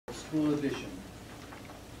School Edition.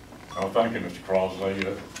 Oh, thank you, Mr.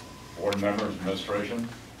 Crosley, board members, administration.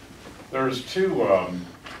 There's two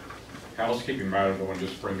housekeeping matters I want to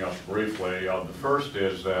just bring up briefly. The first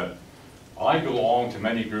is that I belong to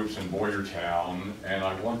many groups in Boyertown, and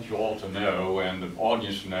I want you all to know, and the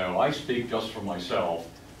audience to know, I speak just for myself.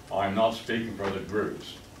 I'm not speaking for other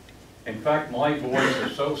groups. In fact, my voice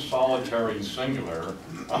is so solitary and singular,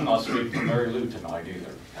 I'm not speaking for Mary Lou tonight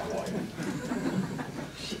either. My wife.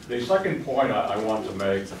 The second point I want to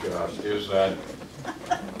make is that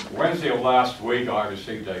Wednesday of last week I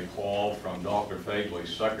received a call from Dr.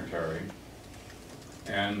 Fadley's secretary,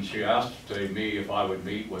 and she asked me if I would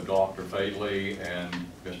meet with Dr. Fadley and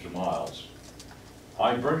Mr. Miles.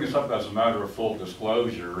 I bring this up as a matter of full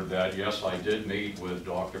disclosure that yes, I did meet with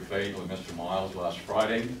Dr. Fadley and Mr. Miles last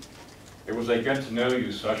Friday. It was a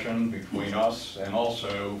get-to-know-you session between us, and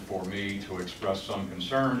also for me to express some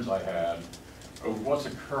concerns I had over what's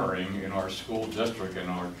occurring in our school district and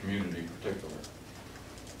our community in particular.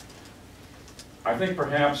 I think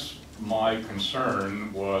perhaps my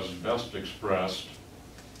concern was best expressed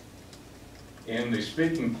in the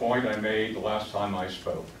speaking point I made the last time I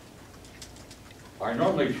spoke. I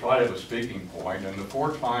normally try to have a speaking point, and the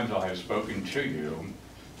 4 times I have spoken to you,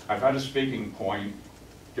 I've had a speaking point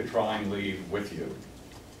to try and leave with you.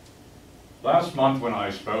 Last month when I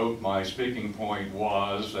spoke, my speaking point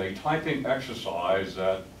was a typing exercise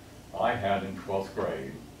that I had in 12th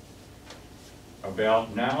grade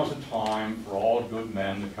about now is a time for all good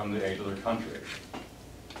men to come to the aid of their country.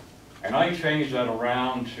 And I changed that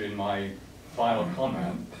around in my final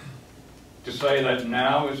comment to say that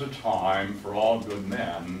now is a time for all good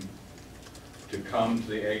men to come to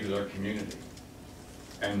the aid of their community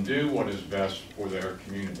and do what is best for their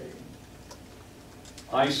community.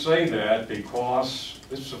 I say that because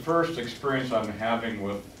this is the first experience I'm having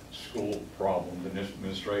with school problems in this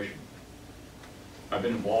administration. I've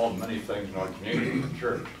been involved in many things in our community, the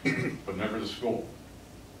church, but never the school.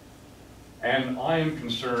 And I am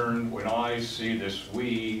concerned when I see this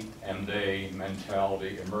we and they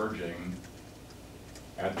mentality emerging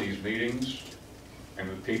at these meetings and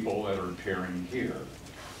with people that are appearing here.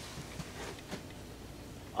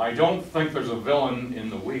 I don't think there's a villain in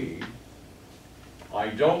the we. I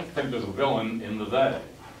don't think there's a villain in the they.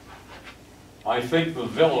 I think the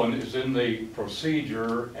villain is in the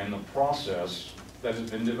procedure and the process that has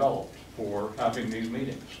been developed for having these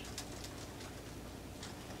meetings.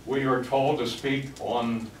 We are told to speak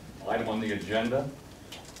on item on the agenda.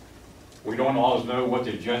 We don't always know what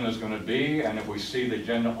the agenda is going to be, and if we see the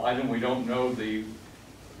agenda item, we don't know the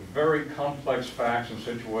very complex facts and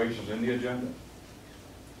situations in the agenda.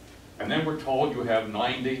 And then we're told you have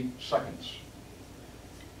 90 seconds.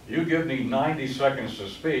 You give me 90 seconds to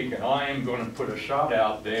speak, and I am going to put a shot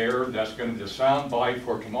out there that's going to be a sound bite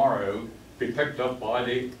for tomorrow, be picked up by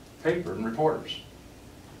the paper and reporters.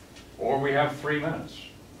 Or we have 3 minutes.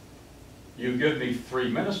 You give me 3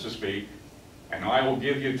 minutes to speak, and I will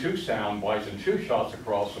give you 2 sound bites and 2 shots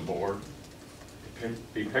across the board to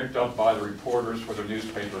be picked up by the reporters for the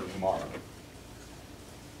newspaper tomorrow.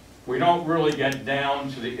 We don't really get down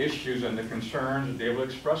to the issues and the concerns and be able to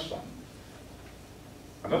express them.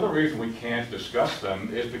 Another reason we can't discuss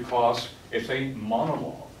them is because it's a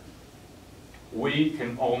monologue. We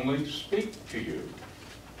can only speak to you.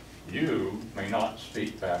 You may not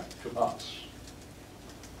speak back to us.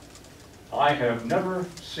 I have never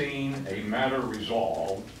seen a matter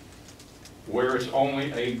resolved where it's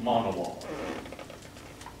only a monologue.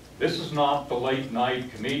 This is not the late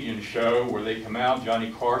night comedian show where they come out,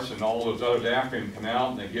 Johnny Carson and all those others after him come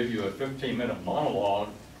out and they give you a 15-minute monologue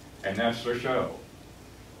and that's their show.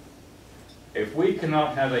 If we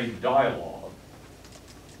cannot have a dialogue,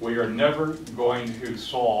 we are never going to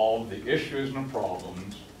solve the issues and the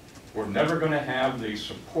problems. We're never going to have the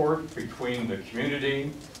support between the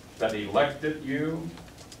community that elected you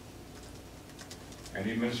and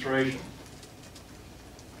the administration.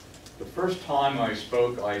 The first time I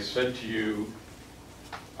spoke, I said to you,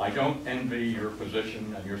 I don't envy your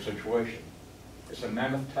position and your situation. It's a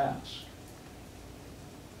mammoth task.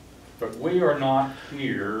 But we are not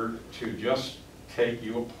here to just take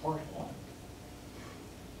you apart on.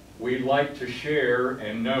 We'd like to share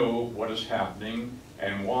and know what is happening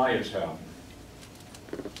and why it's happening.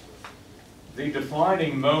 The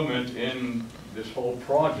defining moment in this whole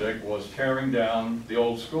project was tearing down the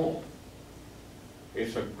old school.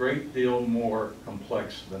 It's a great deal more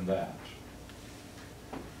complex than that.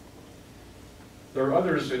 There are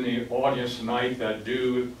others in the audience tonight that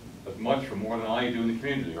do as much or more than I do in the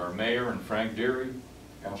community. Our mayor and Frank Deary,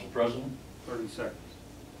 council president. 30 seconds.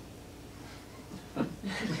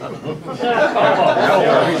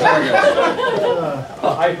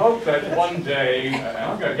 I hope that one day, and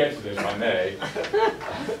I'm going to get to this if I may,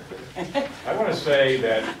 I want to say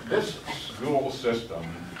that this school system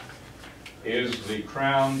is the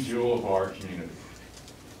crown jewel of our community.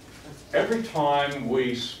 Every time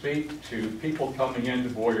we speak to people coming into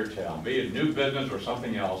Boyertown, be it new business or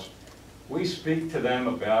something else, we speak to them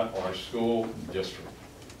about our school district.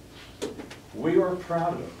 We are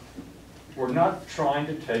proud of it. We're not trying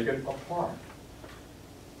to take it apart,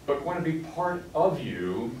 but want to be part of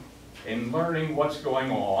you in learning what's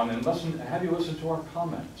going on and have you listen to our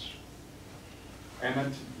comments.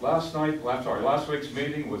 And last week's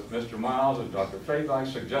meeting with Mr. Miles and Dr. Faith, I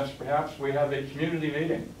suggest perhaps we have a community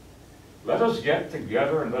meeting. Let us get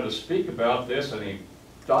together and let us speak about this in a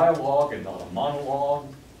dialogue and not a monologue.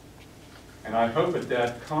 And I hope at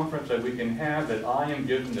that conference that we can have that I am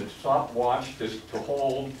given the stopwatch to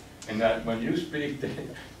hold, and that when you speak to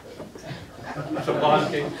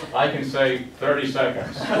Sablonsky, I can say 30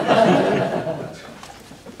 seconds.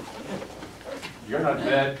 You're not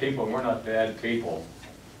bad people, we're not bad people.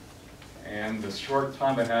 And the short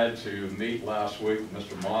time I had to meet last week with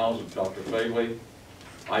Mr. Miles and Dr. Fagley,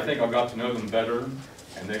 I think I got to know them better,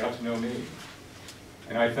 and they got to know me.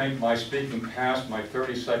 And I think my speaking past my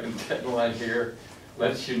 30-second deadline here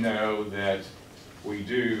lets you know that we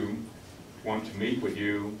do want to meet with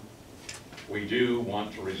you. We do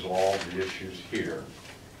want to resolve the issues here.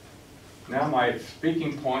 Now my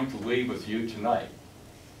speaking point to leave with you tonight.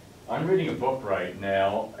 I'm reading a book right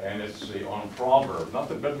now, and it's on Proverbs, not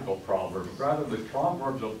the biblical Proverbs, but rather the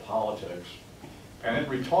Proverbs of politics. And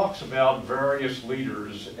it talks about various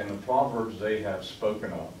leaders and the Proverbs they have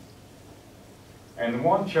spoken of. And the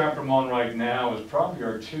one chapter I'm on right now is probably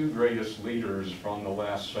our two greatest leaders from the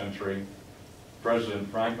last century, President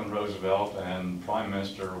Franklin Roosevelt and Prime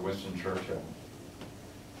Minister Winston Churchill.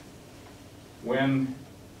 When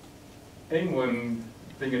England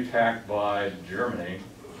being attacked by Germany,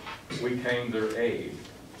 we came to their aid.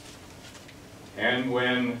 And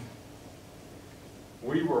when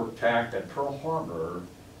we were attacked at Pearl Harbor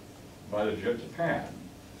by the Japan,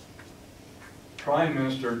 Prime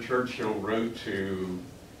Minister Churchill wrote to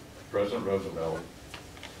President Roosevelt,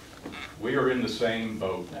 "We are in the same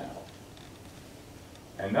boat now."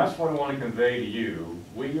 And that's what I want to convey to you.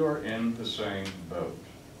 We are in the same boat.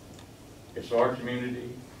 It's our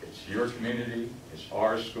community, it's your community, it's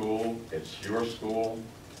our school, it's your school.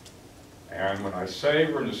 And when I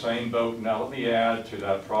say we're in the same boat, now let me add to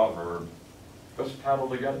that proverb, let's paddle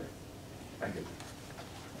together. Thank you.